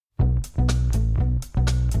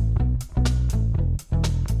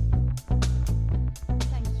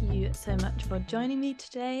so much for joining me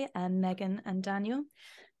today, Megan and Daniel.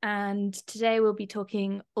 And today we'll be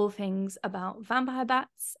talking all things about vampire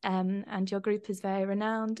bats. And your group is very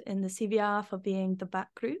renowned in the CVR for being the bat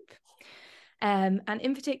group. And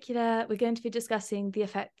in particular, we're going to be discussing the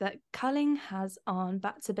effect that culling has on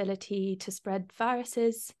bats' ability to spread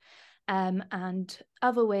viruses, and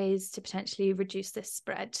other ways to potentially reduce this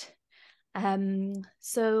spread.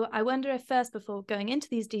 So I wonder if first, before going into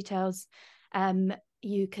these details,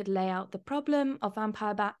 you could lay out the problem of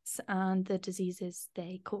vampire bats and the diseases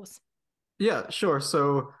they cause. Yeah, sure.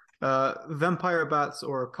 So vampire bats,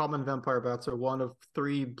 or common vampire bats, are one of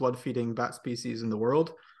 3 blood-feeding bat species in the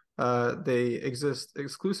world. They exist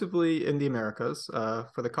exclusively in the Americas.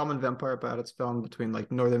 For the common vampire bat, it's found between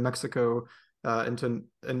like northern Mexico in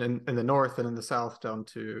the north, and in the south down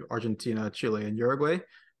to Argentina, Chile, and Uruguay.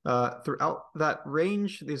 Throughout that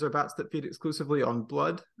range, these are bats that feed exclusively on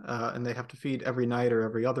blood, and they have to feed every night or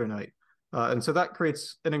every other night. And so that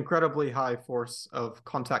creates an incredibly high force of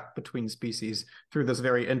contact between species through this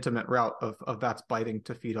very intimate route of bats biting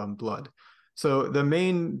to feed on blood. So the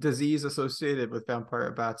main disease associated with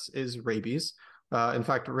vampire bats is rabies. In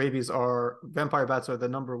fact, vampire bats are the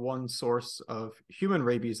 #1 source of human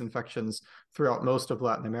rabies infections throughout most of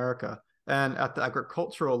Latin America. And at the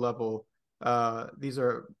agricultural level,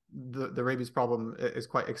 the rabies problem is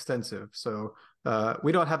quite extensive. So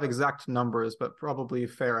we don't have exact numbers, but probably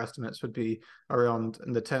fair estimates would be around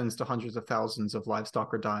in the tens to hundreds of thousands of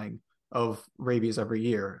livestock are dying of rabies every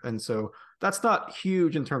year. And so that's not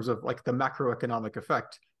huge in terms of like the macroeconomic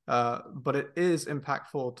effect, but it is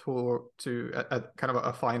impactful to kind of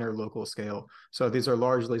a finer local scale. So these are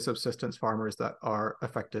largely subsistence farmers that are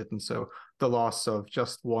affected. And so the loss of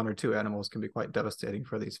just 1 or 2 animals can be quite devastating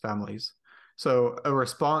for these families. So a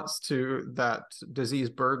response to that disease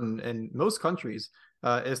burden in most countries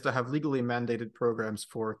is to have legally mandated programs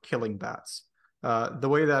for killing bats. The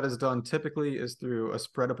way that is done typically is through a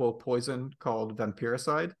spreadable poison called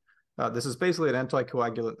vampiricide. This is basically an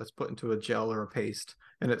anticoagulant that's put into a gel or a paste,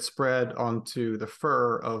 and it's spread onto the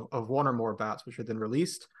fur of 1 or more bats, which are then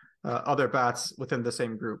released. Other bats within the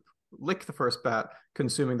same group lick the first bat,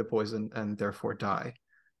 consuming the poison, and therefore die.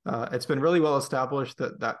 It's been really well established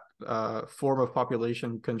that form of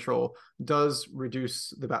population control does reduce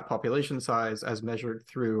the bat population size as measured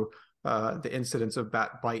through the incidence of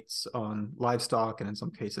bat bites on livestock and in some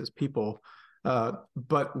cases people.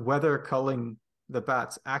 But whether culling the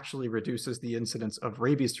bats actually reduces the incidence of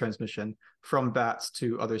rabies transmission from bats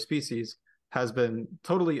to other species has been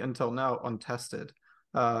totally until now untested.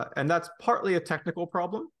 And that's partly a technical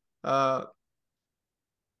problem. The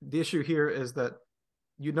issue here is that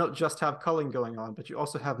you don't just have culling going on, but you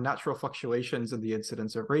also have natural fluctuations in the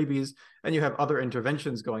incidence of rabies, and you have other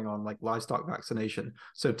interventions going on like livestock vaccination.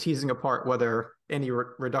 So teasing apart whether any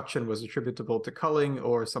reduction was attributable to culling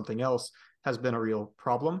or something else has been a real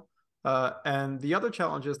problem. And the other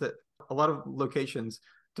challenge is that a lot of locations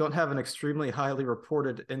don't have an extremely highly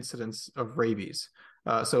reported incidence of rabies.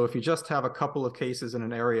 So if you just have a couple of cases in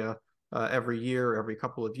an area every year, every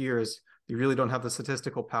couple of years, you really don't have the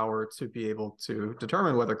statistical power to be able to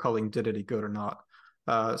determine whether culling did any good or not.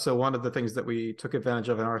 So one of the things that we took advantage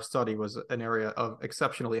of in our study was an area of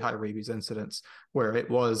exceptionally high rabies incidence, where it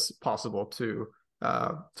was possible to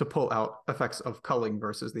pull out effects of culling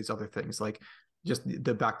versus these other things, like just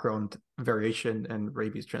the background variation and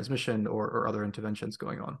rabies transmission or other interventions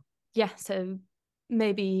going on. Yeah, so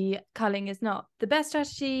maybe culling is not the best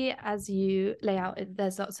strategy, as you lay out.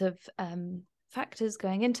 There's lots of factors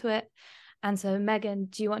going into it. And so, Megan,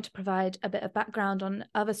 do you want to provide a bit of background on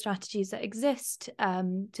other strategies that exist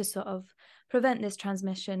to sort of prevent this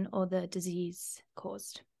transmission or the disease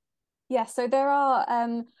caused? Yeah, so there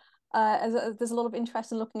are there's a lot of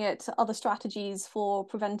interest in looking at other strategies for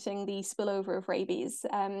preventing the spillover of rabies.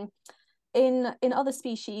 In other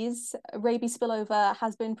species, rabies spillover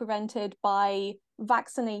has been prevented by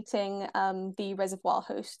vaccinating the reservoir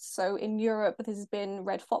hosts. So in Europe, this has been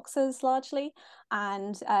red foxes largely,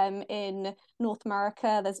 and in North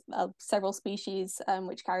America, there's several species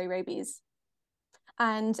which carry rabies.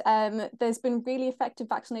 And there's been really effective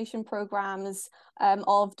vaccination programs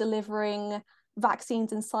of delivering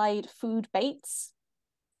vaccines inside food baits.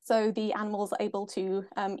 So the animals are able to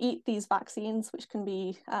eat these vaccines, which can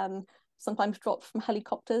be sometimes dropped from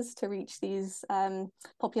helicopters to reach these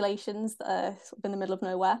populations that are sort of in the middle of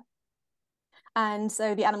nowhere. And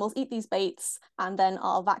so the animals eat these baits and then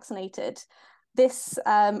are vaccinated. This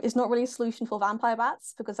is not really a solution for vampire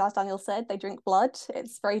bats because, as Daniel said, they drink blood.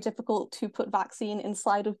 It's very difficult to put vaccine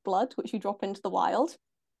inside of blood, which you drop into the wild.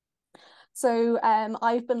 So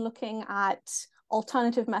I've been looking at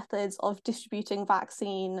alternative methods of distributing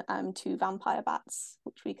vaccine to vampire bats,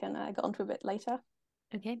 which we can get onto a bit later.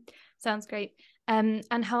 Okay, sounds great. And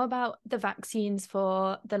how about the vaccines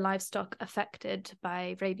for the livestock affected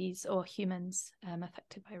by rabies or humans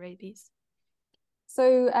affected by rabies?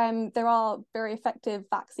 So there are very effective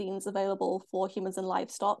vaccines available for humans and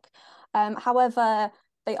livestock. However,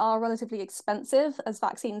 they are relatively expensive as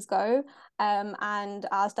vaccines go. And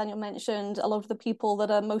as Daniel mentioned, a lot of the people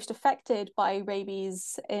that are most affected by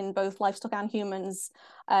rabies in both livestock and humans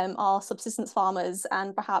are subsistence farmers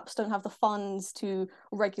and perhaps don't have the funds to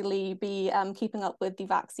regularly be keeping up with the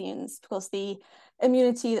vaccines because the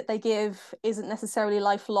immunity that they give isn't necessarily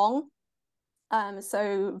lifelong.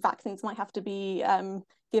 So vaccines might have to be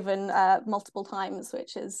given multiple times,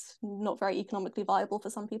 which is not very economically viable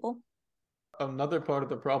for some people. Another part of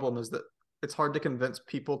the problem is that it's hard to convince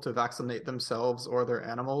people to vaccinate themselves or their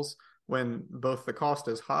animals when both the cost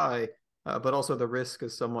is high, but also the risk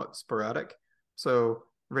is somewhat sporadic. So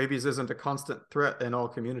rabies isn't a constant threat in all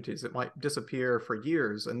communities. It might disappear for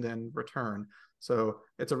years and then return. So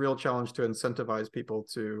it's a real challenge to incentivize people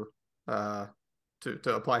to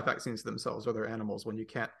apply vaccines to themselves or their animals when you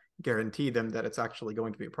can't guarantee them that it's actually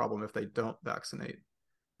going to be a problem if they don't vaccinate.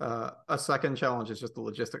 A second challenge is just the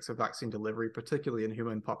logistics of vaccine delivery, particularly in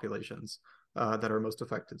human populations that are most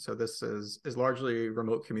affected. So this is largely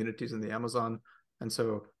remote communities in the Amazon. And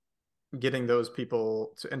so getting those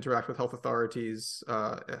people to interact with health authorities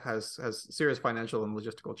has serious financial and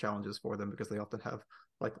logistical challenges for them because they often have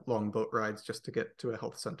like long boat rides just to get to a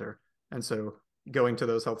health center. And so going to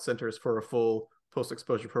those health centers for a full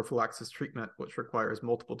post-exposure prophylaxis treatment, which requires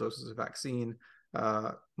multiple doses of vaccine,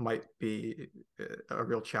 might be a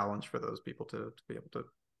real challenge for those people to be able to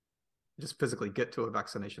just physically get to a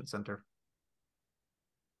vaccination center.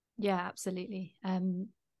 Yeah, absolutely.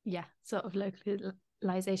 Yeah, sort of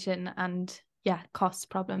localization and cost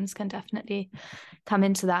problems can definitely come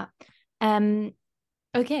into that.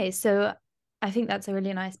 Okay, so I think that's a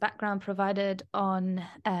really nice background provided on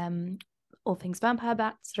all things vampire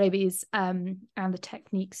bats, rabies, and the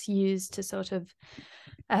techniques used to sort of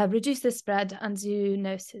reduce the spread and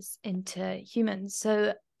zoonosis into humans.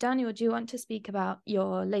 So Daniel, do you want to speak about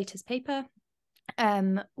your latest paper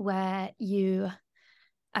where you,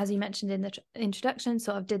 as you mentioned in the introduction,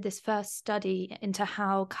 sort of did this first study into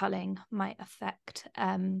how culling might affect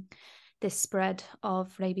this spread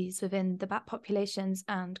of rabies within the bat populations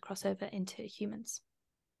and crossover into humans?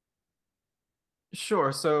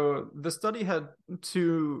 Sure. So the study had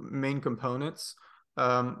two main components.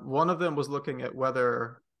 One of them was looking at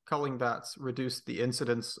whether culling bats reduced the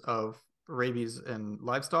incidence of rabies in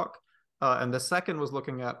livestock. And the second was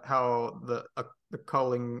looking at how the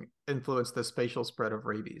culling influenced the spatial spread of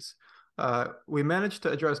rabies. We managed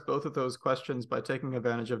to address both of those questions by taking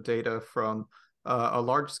advantage of data from a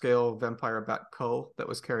large-scale vampire bat cull that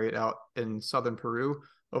was carried out in southern Peru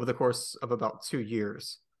over the course of about 2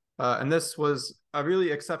 years. And this was a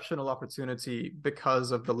really exceptional opportunity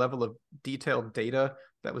because of the level of detailed data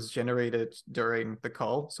that was generated during the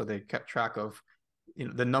cull. So they kept track of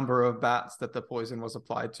the number of bats that the poison was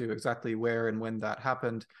applied to, exactly where and when that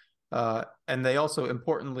happened. And they also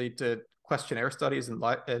importantly did questionnaire studies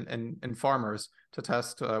in farmers to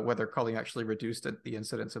test whether culling actually reduced the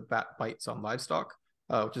incidence of bat bites on livestock,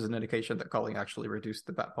 which is an indication that culling actually reduced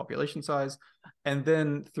the bat population size. And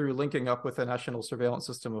then through linking up with the National Surveillance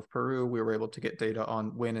System of Peru, we were able to get data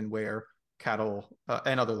on when and where cattle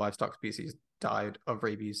and other livestock species died of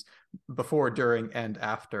rabies before, during, and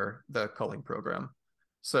after the culling program.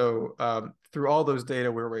 So through all those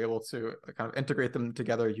data, we were able to kind of integrate them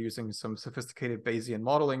together using some sophisticated Bayesian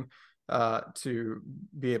modeling to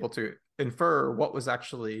be able to infer what was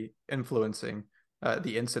actually influencing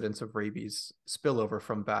the incidence of rabies spillover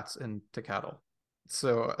from bats into cattle.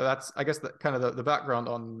 So that's, I guess, kind of the background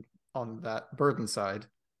on that burden side.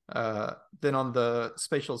 Then on the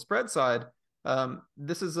spatial spread side,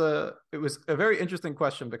 it was a very interesting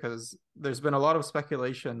question because there's been a lot of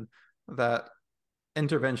speculation that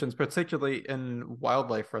interventions, particularly in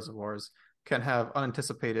wildlife reservoirs, can have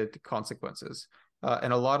unanticipated consequences.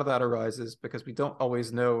 And a lot of that arises because we don't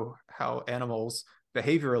always know how animals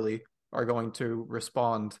behaviorally are going to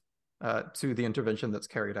respond to the intervention that's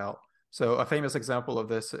carried out. So a famous example of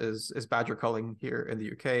this is badger culling here in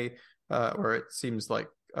the UK, where it seems like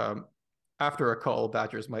after a cull,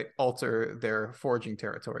 badgers might alter their foraging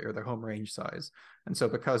territory or their home range size. And so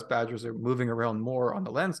because badgers are moving around more on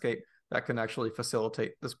the landscape, that can actually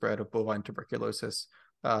facilitate the spread of bovine tuberculosis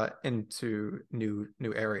into new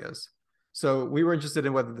areas. So we were interested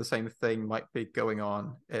in whether the same thing might be going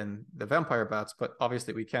on in the vampire bats, but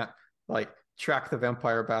obviously we can't like track the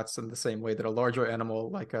vampire bats in the same way that a larger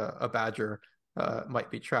animal like a badger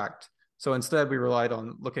might be tracked. So instead, we relied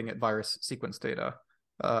on looking at virus sequence data.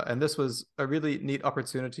 And this was a really neat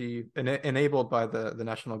opportunity enabled by the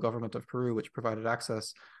national government of Peru, which provided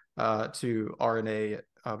access to RNA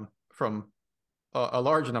from a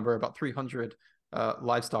large number, about 300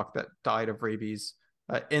 livestock that died of rabies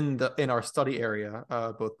in our study area,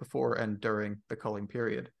 both before and during the culling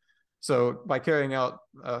period. So by carrying out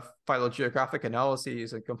phylogeographic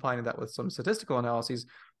analyses and combining that with some statistical analyses,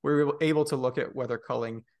 we were able to look at whether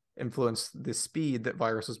culling influenced the speed that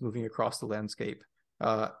virus was moving across the landscape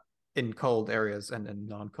in culled areas and in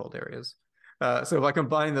non-culled areas. So by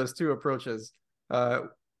combining those two approaches,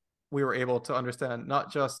 we were able to understand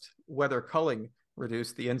not just whether culling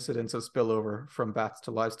reduced the incidence of spillover from bats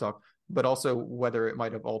to livestock, but also whether it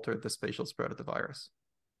might have altered the spatial spread of the virus.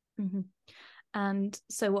 Mm-hmm. And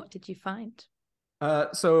so what did you find?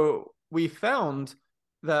 So we found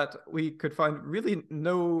that we could find really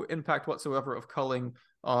no impact whatsoever of culling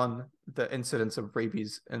on the incidence of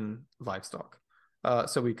rabies in livestock.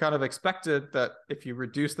 So we kind of expected that if you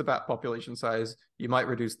reduce the bat population size, you might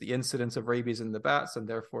reduce the incidence of rabies in the bats and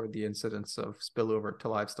therefore the incidence of spillover to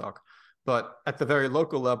livestock. But at the very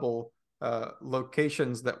local level,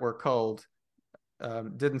 locations that were culled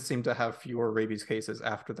didn't seem to have fewer rabies cases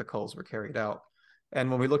after the culls were carried out.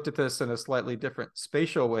 And when we looked at this in a slightly different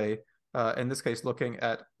spatial way, in this case, looking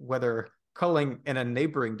at whether culling in a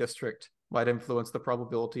neighboring district might influence the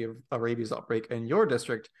probability of a rabies outbreak in your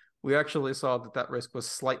district, we actually saw that that risk was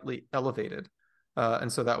slightly elevated.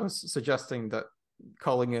 And so that was suggesting that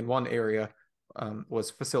culling in one area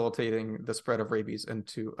was facilitating the spread of rabies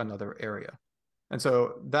into another area. And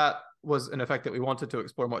so that was an effect that we wanted to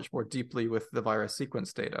explore much more deeply with the virus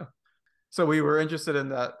sequence data. So we were interested in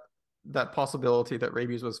that possibility that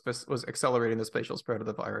rabies was accelerating the spatial spread of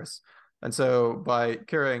the virus. And so by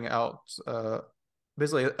carrying out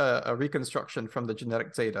basically a reconstruction from the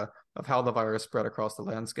genetic data of how the virus spread across the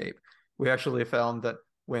landscape, we actually found that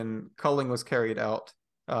when culling was carried out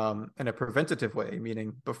in a preventative way,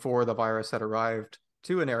 meaning before the virus had arrived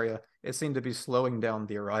to an area, it seemed to be slowing down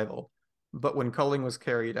the arrival. But when culling was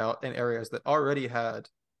carried out in areas that already had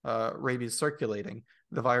rabies circulating,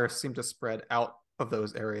 the virus seemed to spread out of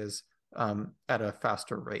those areas at a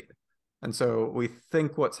faster rate. And so we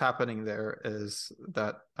think what's happening there is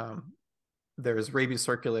that there's rabies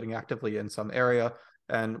circulating actively in some area,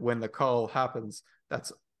 and when the cull happens,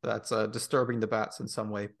 that's disturbing the bats in some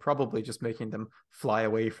way, probably just making them fly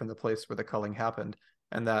away from the place where the culling happened.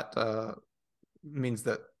 And that means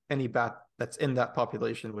that any bat that's in that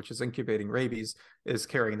population, which is incubating rabies, is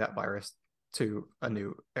carrying that virus to a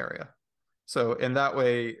new area. So in that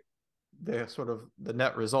way, the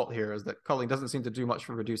net result here is that culling doesn't seem to do much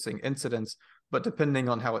for reducing incidence, but depending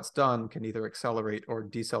on how it's done, can either accelerate or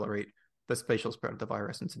decelerate the spatial spread of the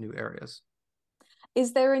virus into new areas.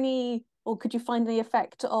 Is there any, or could you find any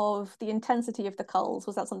effect of the intensity of the culls?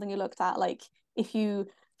 Was that something you looked at? Like if you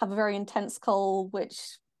have a very intense cull,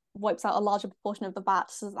 which wipes out a larger proportion of the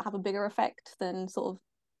bats, does that have a bigger effect than sort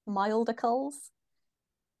of milder culls?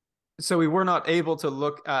 So we were not able to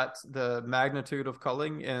look at the magnitude of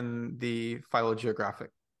culling in the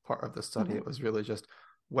phylogeographic part of the study. Mm-hmm. It was really just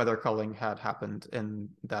whether culling had happened in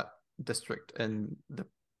that district in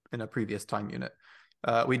a previous time unit.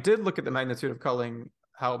 We did look at the magnitude of culling,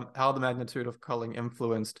 how the magnitude of culling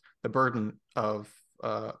influenced the burden of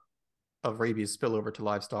rabies spillover to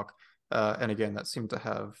livestock. And again, that seemed to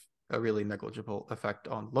have a really negligible effect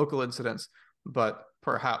on local incidence, but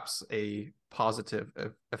perhaps a positive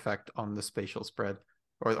effect on the spatial spread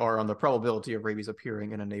or on the probability of rabies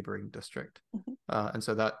appearing in a neighboring district. Mm-hmm. And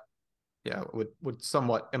so that, would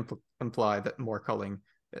somewhat imply that more culling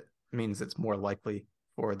means it's more likely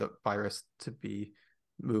for the virus to be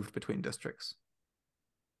moved between districts.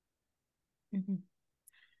 Mm-hmm.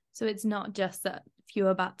 So it's not just that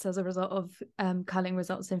fewer bats as a result of culling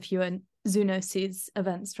results in fewer zoonosis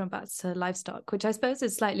events from bats to livestock, which I suppose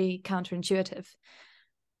is slightly counterintuitive.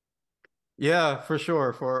 Yeah, for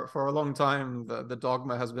sure. For a long time, the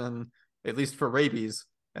dogma has been, at least for rabies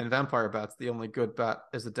and vampire bats, the only good bat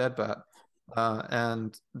is a dead bat.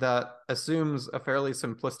 And that assumes a fairly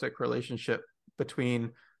simplistic relationship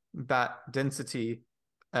between bat density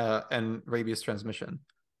and rabies transmission.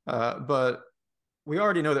 But we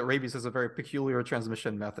already know that rabies is a very peculiar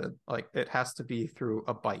transmission method. Like it has to be through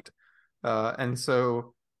a bite. And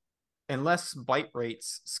so unless bite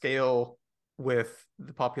rates scale with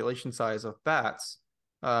the population size of bats,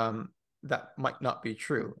 that might not be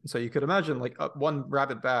true. So you could imagine like one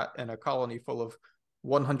rabid bat in a colony full of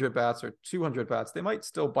 100 bats or 200 bats, they might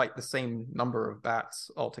still bite the same number of bats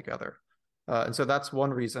altogether. And so that's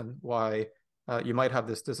one reason why you might have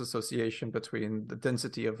this disassociation between the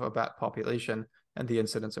density of a bat population and the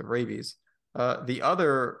incidence of rabies. The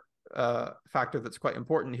other factor that's quite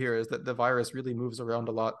important here is that the virus really moves around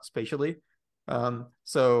a lot spatially.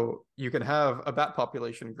 So you can have a bat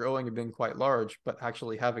population growing and being quite large, but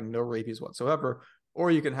actually having no rabies whatsoever, or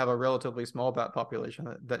you can have a relatively small bat population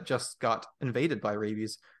that just got invaded by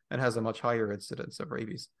rabies and has a much higher incidence of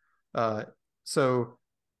rabies. So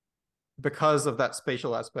because of that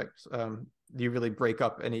spatial aspect, you really break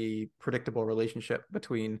up any predictable relationship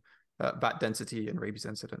between bat density and rabies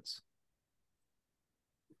incidence.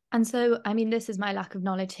 And so, I mean, this is my lack of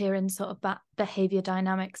knowledge here in sort of bat behavior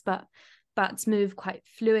dynamics, but bats move quite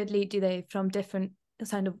fluidly. Do they from different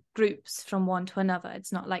kind of groups from one to another?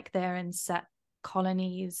 It's not like they're in set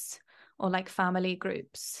colonies or like family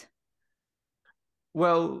groups.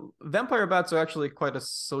 Well, vampire bats are actually quite a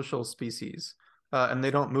social species, and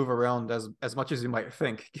they don't move around as much as you might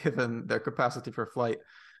think, given their capacity for flight.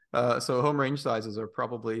 So home range sizes are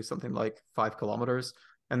probably something like 5 kilometers,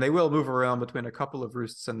 and they will move around between a couple of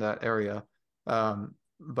roosts in that area,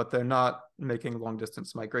 but they're not making long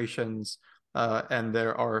distance migrations, and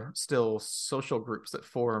there are still social groups that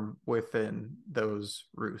form within those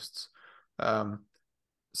roosts.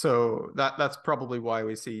 So that's probably why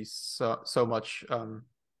we see so much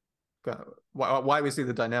why we see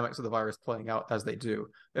the dynamics of the virus playing out as they do.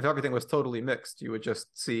 If everything was totally mixed, you would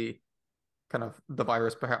just see kind of the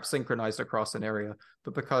virus perhaps synchronized across an area,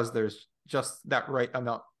 but because there's just that right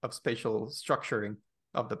amount of spatial structuring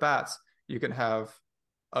of the bats, you can have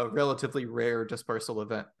a relatively rare dispersal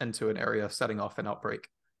event into an area setting off an outbreak.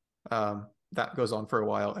 That goes on for a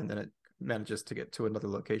while, and then it manages to get to another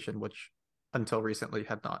location, which until recently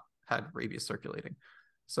had not had rabies circulating.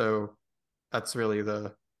 So that's really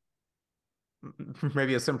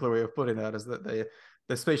maybe a simpler way of putting that is that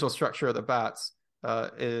the spatial structure of the bats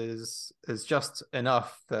is just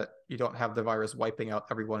enough that you don't have the virus wiping out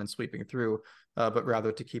everyone and sweeping through, but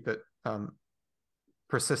rather to keep it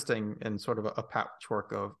persisting in sort of a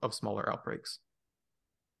patchwork of smaller outbreaks.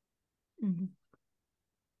 Mm-hmm.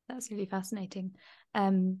 That's really fascinating.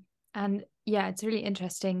 And yeah, it's really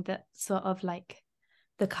interesting that sort of like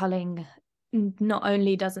the culling not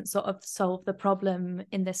only doesn't sort of solve the problem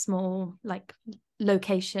in this small like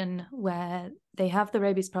location where they have the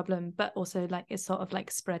rabies problem, but also like it's sort of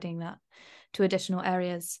like spreading that to additional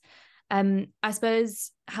areas. I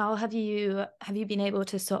suppose, how have you been able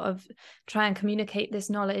to sort of try and communicate this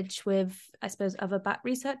knowledge with, I suppose, other bat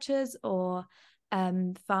researchers or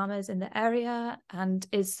farmers in the area? And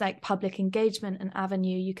is like public engagement an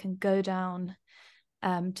avenue you can go down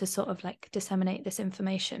to sort of like disseminate this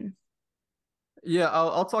information? Yeah,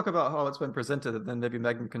 I'll talk about how it's been presented, and then maybe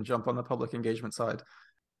Megan can jump on the public engagement side.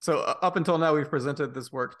 So up until now, we've presented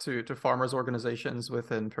this work to farmers organizations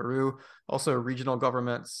within Peru, also regional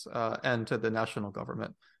governments, and to the national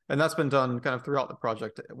government. And that's been done kind of throughout the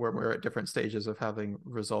project where we're at different stages of having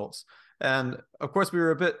results. And of course, we were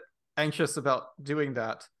a bit anxious about doing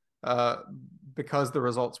that because the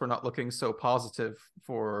results were not looking so positive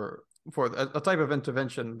for a type of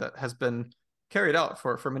intervention that has been carried out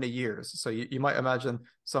for many years. So you might imagine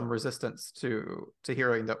some resistance to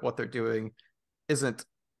hearing that what they're doing isn't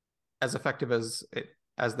as effective as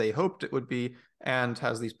they hoped it would be, and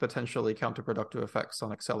has these potentially counterproductive effects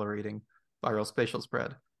on accelerating viral spatial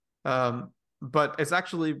spread. But it's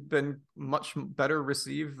actually been much better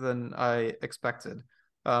received than I expected.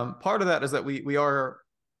 Part of that is that we are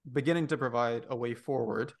beginning to provide a way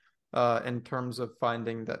forward in terms of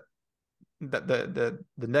finding that the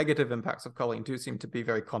negative impacts of culling do seem to be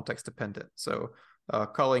very context dependent. So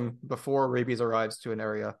culling before rabies arrives to an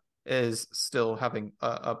area is still having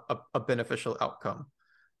a beneficial outcome,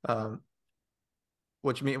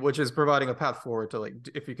 which is providing a path forward to, like,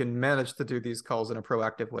 if you can manage to do these culls in a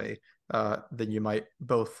proactive way, then you might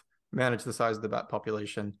both manage the size of the bat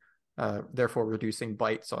population, therefore reducing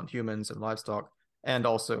bites on humans and livestock, and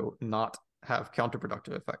also not have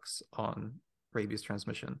counterproductive effects on rabies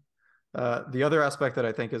transmission. The other aspect that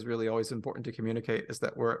I think is really always important to communicate is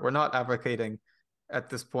that we're not advocating at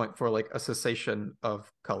this point for like a cessation of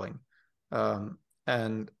culling.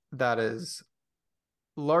 And that is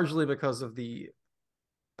largely because of the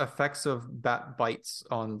effects of bat bites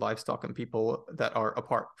on livestock and people that are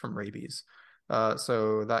apart from rabies.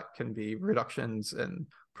 So that can be reductions in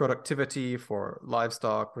productivity for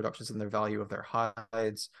livestock, reductions in their value of their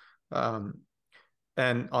hides.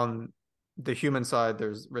 And on the human side,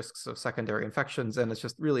 there's risks of secondary infections, and it's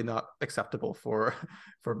just really not acceptable to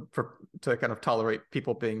kind of tolerate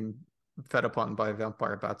people being fed upon by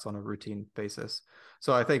vampire bats on a routine basis.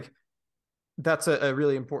 So I think that's a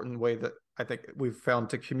really important way that I think we've found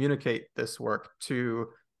to communicate this work to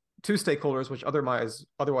stakeholders, which otherwise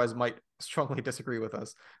might strongly disagree with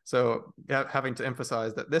us. So having to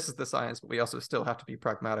emphasize that this is the science, but we also still have to be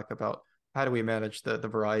pragmatic about how do we manage the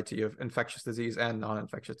variety of infectious disease and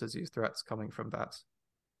non-infectious disease threats coming from bats.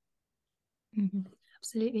 Mm-hmm.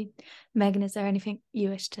 Absolutely. Megan, is there anything you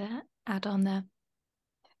wish to add on there?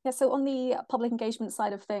 Yeah, so on the public engagement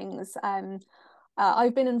side of things,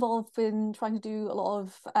 I've been involved in trying to do a lot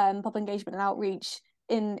of public engagement and outreach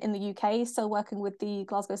in the UK, so working with the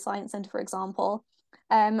Glasgow Science Centre, for example.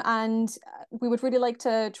 And we would really like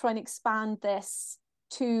to try and expand this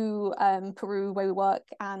to Peru, where we work,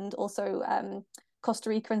 and also Costa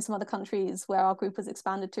Rica and some other countries where our group has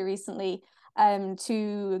expanded to recently,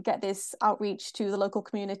 to get this outreach to the local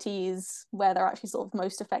communities where they're actually sort of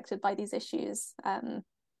most affected by these issues.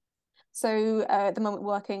 So at the moment,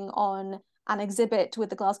 working on an exhibit with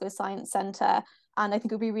the Glasgow Science Centre, and I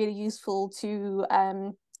think it would be really useful to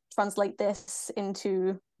translate this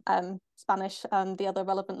into Spanish and the other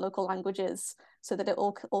relevant local languages so that it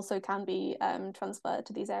also can be transferred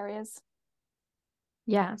to these areas.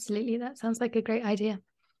 Yeah, absolutely. That sounds like a great idea.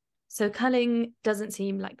 So culling doesn't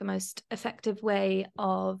seem like the most effective way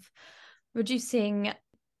of reducing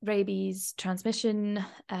rabies transmission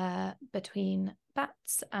between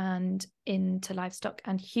bats and into livestock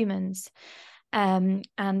and humans. And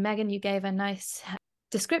Megan, you gave a nice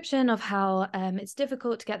description of how it's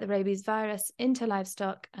difficult to get the rabies virus into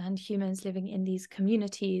livestock and humans living in these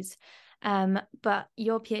communities. But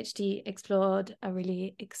your PhD explored a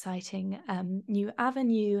really exciting new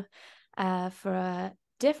avenue for a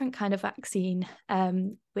different kind of vaccine,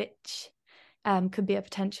 which could be a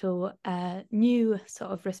potential new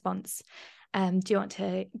sort of response. Do you want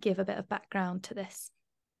to give a bit of background to this?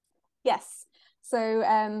 Yes.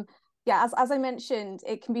 So yeah, as I mentioned,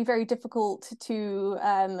 it can be very difficult to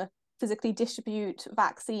physically distribute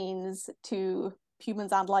vaccines to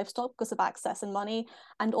humans and livestock because of access and money,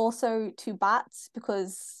 and also to bats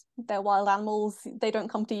because they're wild animals. They don't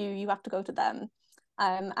come to you, you have to go to them.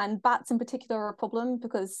 And bats in particular are a problem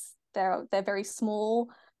because they're very small,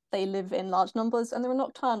 they live in large numbers, and they're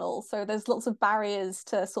nocturnal. So there's lots of barriers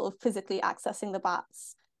to sort of physically accessing the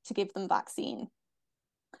bats to give them vaccine.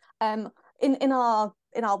 In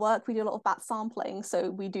our work, we do a lot of bat sampling,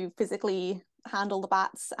 so we do physically handle the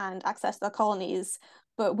bats and access their colonies,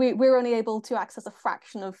 but we're only able to access a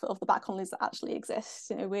fraction of the bat colonies that actually exist.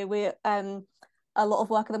 You know, we're a lot of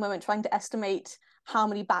work at the moment trying to estimate how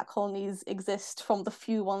many bat colonies exist from the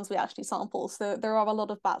few ones we actually sample. So there are a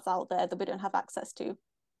lot of bats out there that we don't have access to.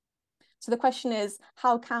 So the question is,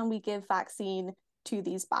 how can we give vaccine to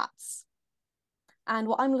these bats? And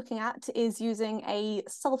what I'm looking at is using a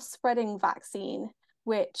self-spreading vaccine,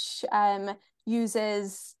 which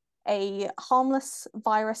uses a harmless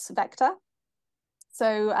virus vector.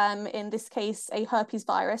 So in this case, a herpes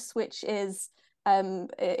virus, which is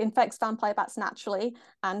it infects vampire bats naturally.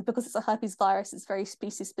 And because it's a herpes virus, it's very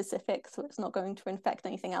species specific, so it's not going to infect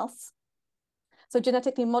anything else. So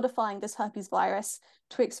genetically modifying this herpes virus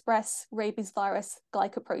to express rabies virus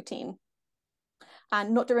glycoprotein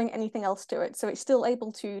and not doing anything else to it. So it's still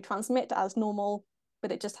able to transmit as normal,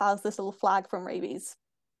 but it just has this little flag from rabies.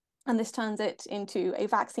 And this turns it into a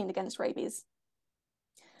vaccine against rabies.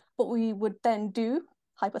 What we would then do,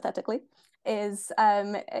 hypothetically, is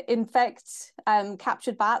infect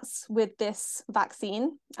captured bats with this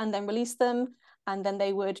vaccine and then release them, and then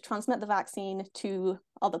they would transmit the vaccine to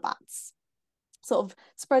other bats, sort of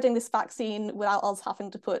spreading this vaccine without us having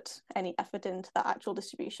to put any effort into the actual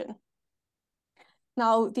distribution.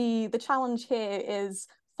 Now, the challenge here is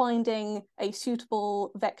finding a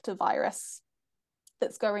suitable vector virus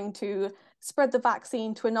that's going to spread the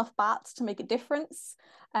vaccine to enough bats to make a difference,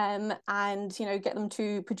 and get them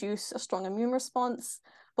to produce a strong immune response,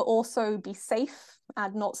 but also be safe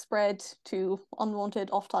and not spread to unwanted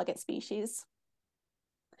off-target species.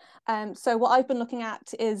 So what I've been looking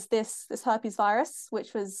at is this herpes virus,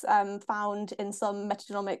 which was found in some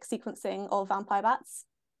metagenomic sequencing of vampire bats,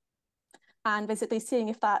 and basically seeing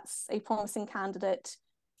if that's a promising candidate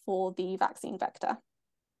for the vaccine vector.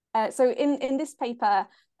 So in this paper,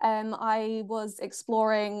 I was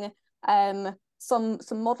exploring some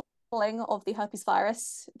modeling of the herpes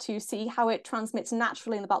virus to see how it transmits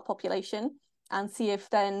naturally in the bat population and see if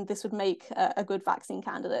then this would make a good vaccine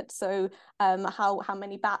candidate. So how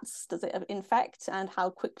many bats does it infect and how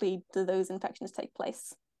quickly do those infections take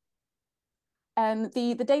place?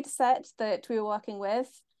 The data set that we were working with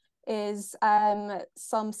is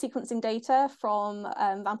some sequencing data from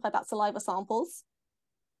vampire bat saliva samples.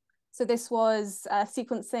 So this was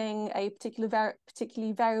sequencing a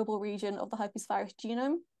particularly variable region of the herpes virus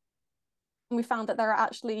genome. And we found that there are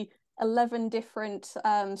actually 11 different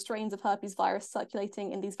strains of herpes virus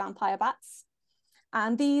circulating in these vampire bats.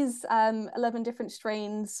 And these 11 different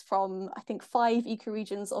strains from, I think, 5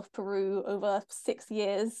 ecoregions of Peru over 6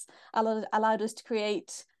 years allowed us to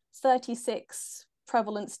create 36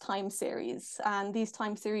 prevalence time series. And these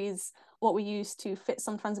time series, what we use to fit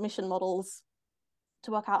some transmission models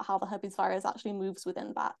to work out how the herpes virus actually moves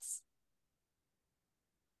within bats.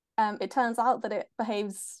 It turns out that it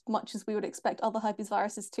behaves much as we would expect other herpes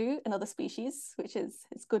viruses to in other species, which is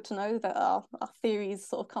it's good to know that our theories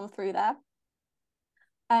sort of come through there.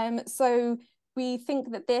 So we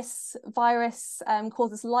think that this virus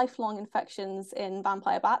causes lifelong infections in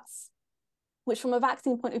vampire bats, which from a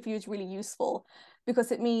vaccine point of view is really useful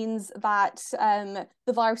because it means that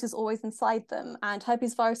the virus is always inside them, and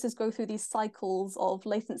herpes viruses go through these cycles of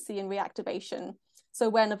latency and reactivation. So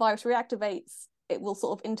when a virus reactivates, it will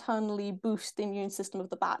sort of internally boost the immune system of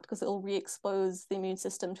the bat because it will re-expose the immune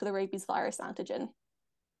system to the rabies virus antigen.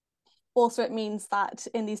 Also, it means that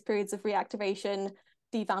in these periods of reactivation,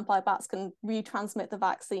 the vampire bats can retransmit the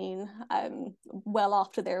vaccine well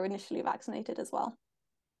after they're initially vaccinated as well.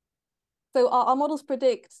 So our models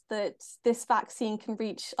predict that this vaccine can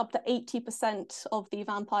reach up to 80% of the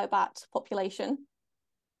vampire bat population.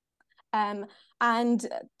 And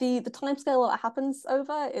the timescale that happens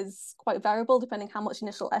over is quite variable depending how much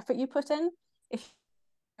initial effort you put in. If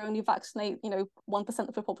you only vaccinate, 1%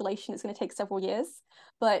 of the population, it's going to take several years.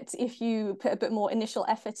 But if you put a bit more initial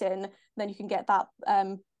effort in, then you can get that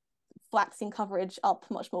vaccine coverage up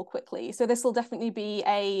much more quickly. So this will definitely be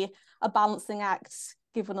a balancing act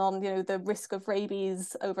given on the risk of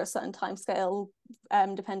rabies over a certain timescale,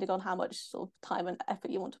 depending on how much sort of time and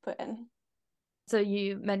effort you want to put in. So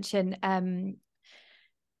you mentioned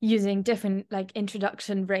using different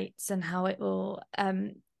introduction rates and how it will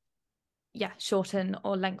shorten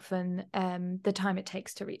or lengthen the time it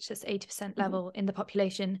takes to reach this 80% level in the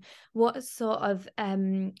population. What sort of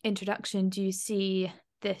introduction do you see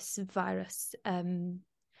this virus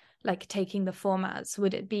taking the formats?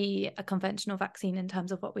 Would it be a conventional vaccine in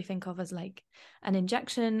terms of what we think of as an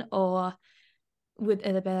injection, or would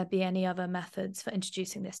there be any other methods for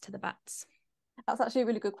introducing this to the bats? That's actually a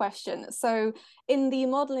really good question. So in the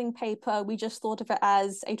modeling paper, we just thought of it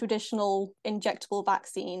as a traditional injectable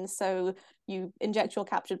vaccine. So you inject your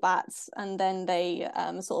captured bats and then they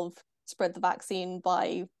sort of spread the vaccine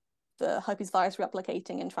by the herpes virus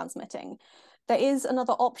replicating and transmitting. There is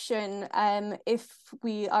another option if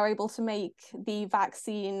we are able to make the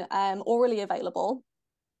vaccine orally available.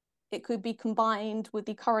 It could be combined with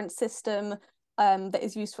the current system that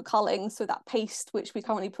is used for culling, so that paste which we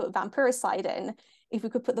currently put vampiricide in. If we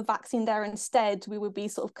could put the vaccine there instead, we would be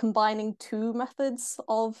sort of combining 2 methods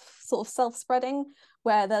of sort of self-spreading,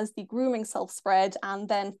 where there's the grooming self-spread and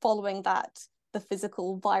then following that, the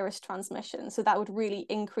physical virus transmission. So that would really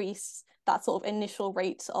increase that sort of initial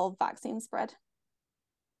rate of vaccine spread.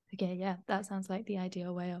 Okay, yeah, that sounds like the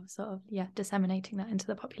ideal way of sort of, disseminating that into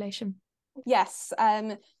the population. Yes,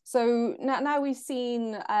 so now we've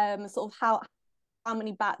seen sort of how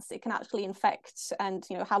many bats it can actually infect and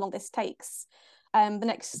how long this takes. The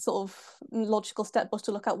next sort of logical step was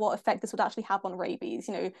to look at what effect this would actually have on rabies.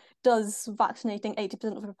 Does vaccinating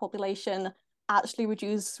 80% of the population actually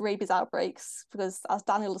reduce rabies outbreaks? Because as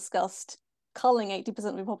Daniel discussed, culling 80%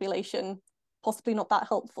 of the population, possibly not that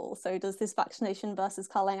helpful. So does this vaccination versus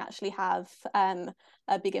culling actually have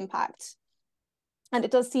a big impact? And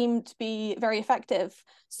it does seem to be very effective.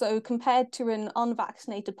 So compared to an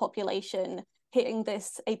unvaccinated population, hitting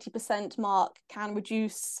this 80% mark can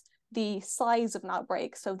reduce the size of an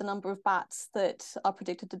outbreak, so the number of bats that are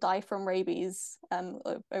predicted to die from rabies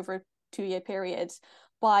over a 2-year period,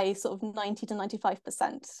 by sort of 90 to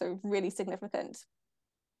 95%, so really significant.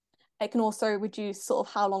 It can also reduce sort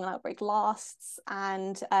of how long an outbreak lasts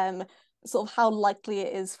and sort of how likely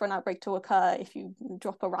it is for an outbreak to occur if you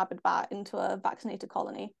drop a rabid bat into a vaccinated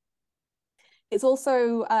colony. It's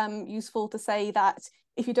also useful to say that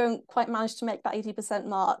if you don't quite manage to make that 80%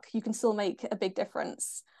 mark, you can still make a big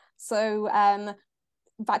difference. So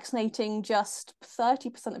vaccinating just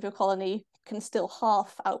 30% of your colony can still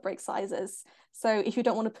halve outbreak sizes. So if you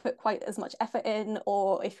don't want to put quite as much effort in,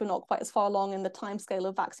 or if you're not quite as far along in the timescale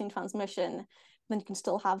of vaccine transmission, then you can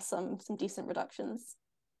still have some decent reductions.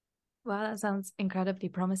 Wow, that sounds incredibly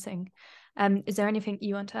promising. Is there anything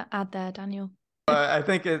you want to add there, Daniel? I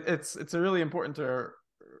think it's really important to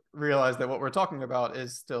realize that what we're talking about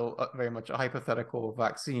is still very much a hypothetical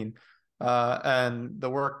vaccine. And the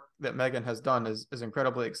work that Megan has done is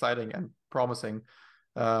incredibly exciting and promising.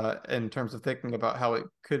 in terms of thinking about how it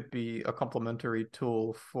could be a complementary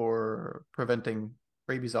tool for preventing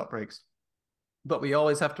rabies outbreaks. But we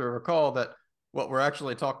always have to recall that what we're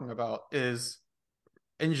actually talking about is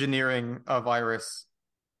engineering a virus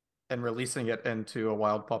and releasing it into a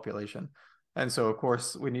wild population. And so, of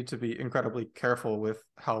course, we need to be incredibly careful with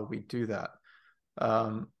how we do that.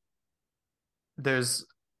 There's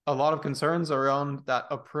a lot of concerns around that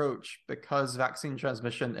approach because vaccine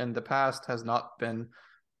transmission in the past has not been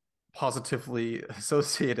positively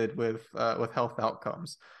associated with health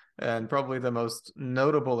outcomes. And probably the most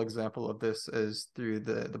notable example of this is through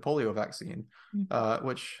the polio vaccine,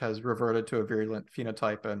 which has reverted to a virulent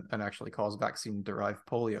phenotype and actually caused vaccine-derived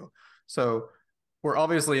polio. So we're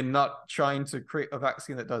obviously not trying to create a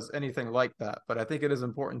vaccine that does anything like that, but I think it is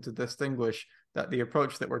important to distinguish that the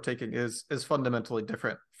approach that we're taking is fundamentally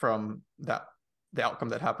different from the outcome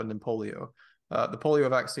that happened in polio. The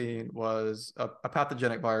polio vaccine was a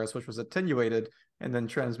pathogenic virus which was attenuated and then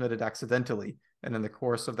transmitted accidentally. And in the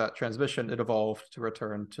course of that transmission, it evolved to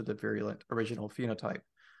return to the virulent original phenotype.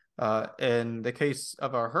 In the case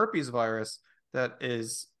of our herpes virus, that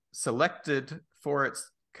is selected for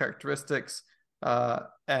its characteristics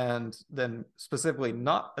and then specifically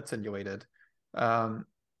not attenuated,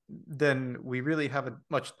 then we really have a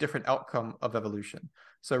much different outcome of evolution.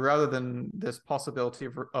 So rather than this possibility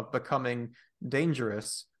of becoming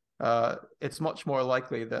dangerous, it's much more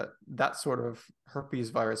likely that that sort of herpes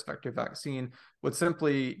virus vector vaccine would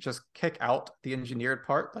simply just kick out the engineered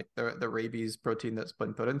part, like the rabies protein that's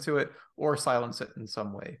been put into it, or silence it in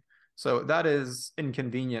some way. So that is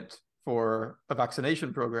inconvenient for a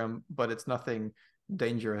vaccination program, but it's nothing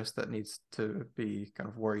dangerous that needs to be kind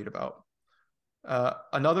of worried about.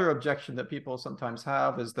 Another objection that people sometimes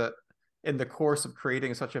have is that in the course of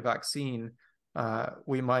creating such a vaccine,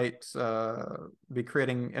 we might be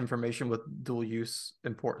creating information with dual use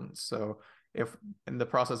importance. So if in the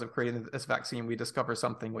process of creating this vaccine, we discover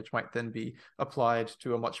something which might then be applied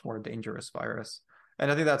to a much more dangerous virus.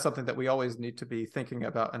 And I think that's something that we always need to be thinking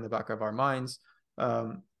about in the back of our minds,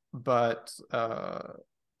 but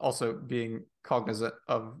also being cognizant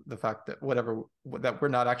of the fact that that we're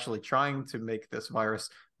not actually trying to make this virus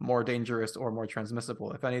more dangerous or more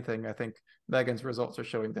transmissible. If anything, I think Megan's results are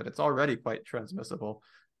showing that it's already quite transmissible.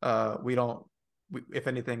 If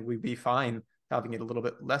anything, we'd be fine having it a little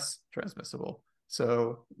bit less transmissible.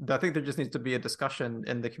 So I think there just needs to be a discussion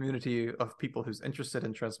in the community of people who's interested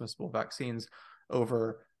in transmissible vaccines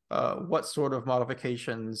over what sort of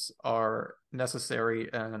modifications are necessary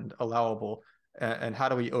and allowable, and how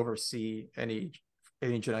do we oversee any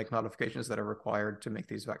genetic modifications that are required to make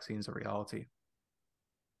these vaccines a reality.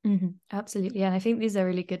 Absolutely. And I think these are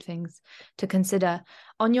really good things to consider.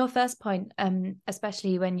 On your first point,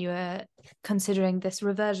 especially when you were considering this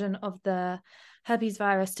reversion of the herpes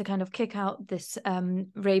virus to kind of kick out this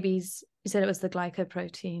rabies, you said it was the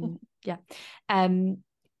glycoprotein. Yeah.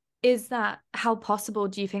 Is that, how possible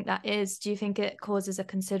do you think that is? Do you think it causes a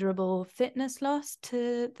considerable fitness loss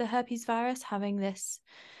to the herpes virus having this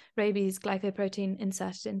rabies glycoprotein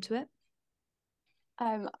inserted into it?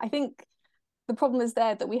 I think the problem is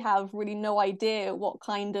there that we have really no idea what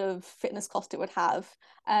kind of fitness cost it would have.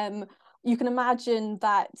 You can imagine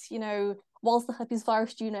that, whilst the herpes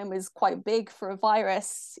virus genome is quite big for a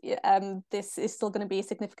virus, this is still going to be a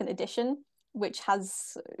significant addition, which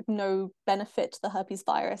has no benefit to the herpes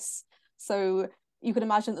virus. So you can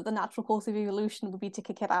imagine that the natural course of evolution would be to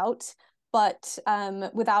kick it out. But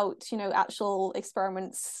without, actual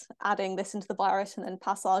experiments adding this into the virus and then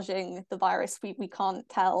passaging the virus, we can't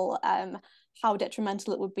tell how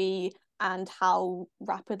detrimental it would be and how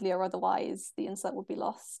rapidly or otherwise the insert would be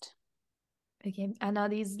lost. Okay, and are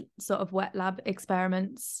these sort of wet lab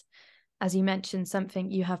experiments, as you mentioned,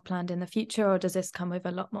 something you have planned in the future, or does this come with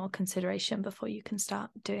a lot more consideration before you can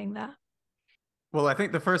start doing that? Well, I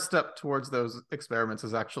think the first step towards those experiments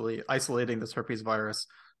is actually isolating this herpes virus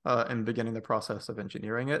and beginning the process of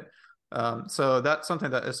engineering it. So that's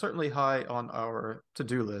something that is certainly high on our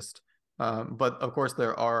to-do list. But of course,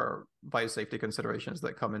 there are biosafety considerations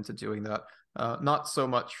that come into doing that, not so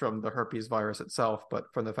much from the herpes virus itself, but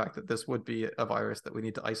from the fact that this would be a virus that we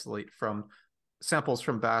need to isolate from samples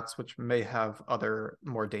from bats, which may have other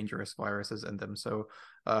more dangerous viruses in them. So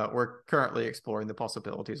we're currently exploring the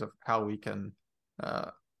possibilities of how we can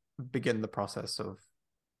begin the process of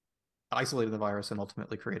isolating the virus and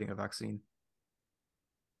ultimately creating a vaccine.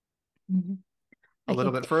 Mm-hmm. A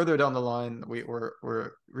little bit further down the line,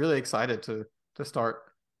 we're really excited to start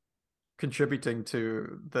contributing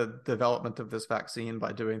to the development of this vaccine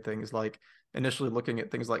by doing things like initially looking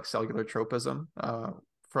at things like cellular tropism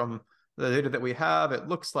from the data that we have, it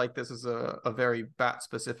looks like this is a very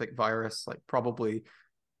bat-specific virus, like probably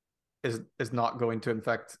is not going to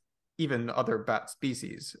infect even other bat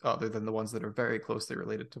species other than the ones that are very closely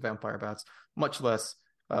related to vampire bats, much less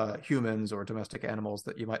humans or domestic animals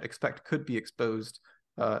that you might expect could be exposed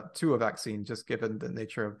to a vaccine, just given the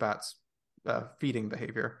nature of bats' feeding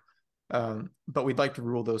behavior. But we'd like to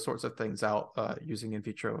rule those sorts of things out using in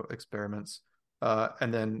vitro experiments.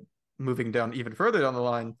 And then moving down even further down the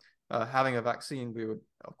line, having a vaccine, we would,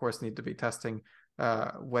 of course, need to be testing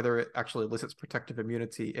whether it actually elicits protective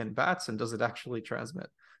immunity in bats and does it actually transmit.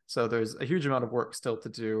 So there's a huge amount of work still to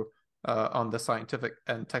do on the scientific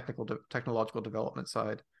and technological development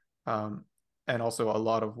side. And also a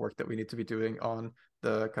lot of work that we need to be doing on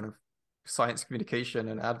the kind of science communication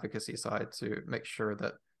and advocacy side to make sure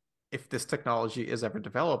that if this technology is ever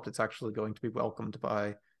developed, it's actually going to be welcomed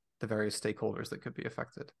by the various stakeholders that could be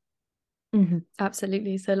affected. Mm-hmm,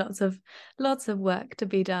 absolutely. So lots of work to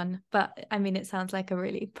be done. But I mean, it sounds like a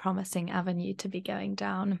really promising avenue to be going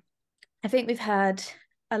down. I think we've had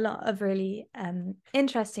a lot of really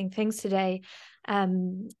interesting things today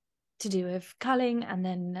to do with culling, and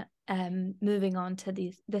then moving on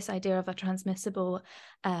to this idea of a transmissible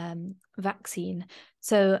vaccine.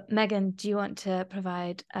 So Megan, do you want to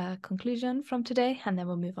provide a conclusion from today, and then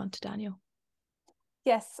we'll move on to Daniel?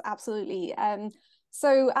 Yes, absolutely.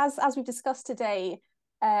 So as we've discussed today,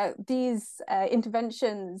 these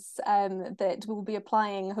interventions that we'll be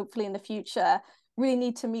applying hopefully in the future really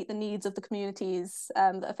need to meet the needs of the communities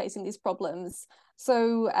that are facing these problems.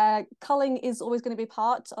 So culling is always going to be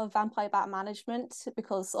part of vampire bat management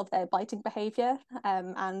because of their biting behavior,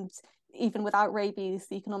 and even without rabies,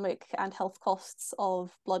 the economic and health costs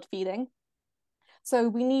of blood feeding. So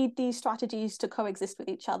we need these strategies to coexist with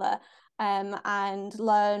each other, and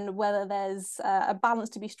learn whether there's a balance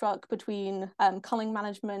to be struck between culling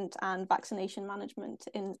management and vaccination management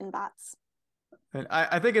in bats. And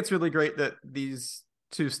I think it's really great that these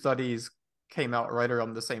two studies came out right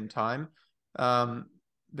around the same time,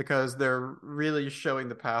 because they're really showing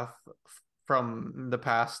the path from the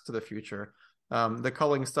past to the future. The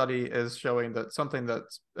culling study is showing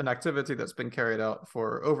that an activity that's been carried out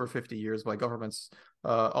for over 50 years by governments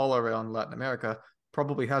all around Latin America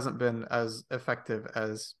probably hasn't been as effective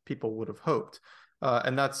as people would have hoped.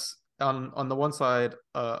 And that's on the one side,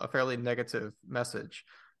 a fairly negative message.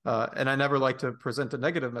 And I never like to present a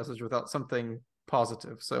negative message without something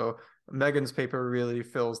positive. So Megan's paper really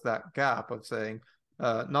fills that gap of saying,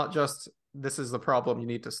 not just this is the problem you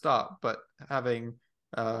need to stop, but having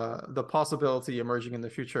the possibility emerging in the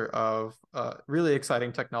future of really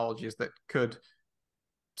exciting technologies that could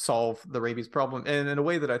solve the rabies problem, and in a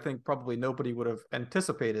way that I think probably nobody would have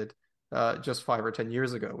anticipated just 5 or 10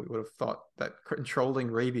 years ago. We would have thought that controlling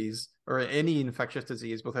rabies or any infectious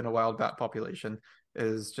disease within a wild bat population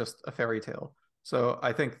is just a fairy tale. So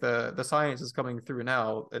I think the science is coming through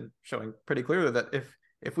now and showing pretty clearly that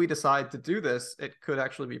if we decide to do this, it could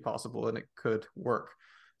actually be possible and it could work.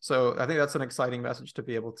 So I think that's an exciting message to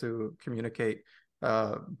be able to communicate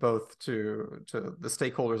both to the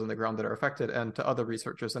stakeholders on the ground that are affected and to other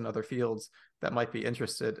researchers in other fields that might be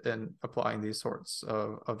interested in applying these sorts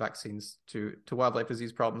of vaccines to wildlife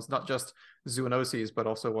disease problems, not just zoonoses, but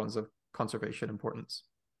also ones of conservation importance.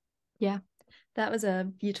 Yeah, that was a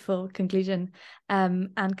beautiful conclusion.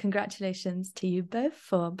 And congratulations to you both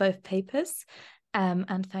for both papers.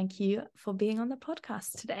 And thank you for being on the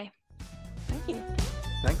podcast today. Thank you.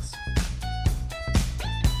 Thanks.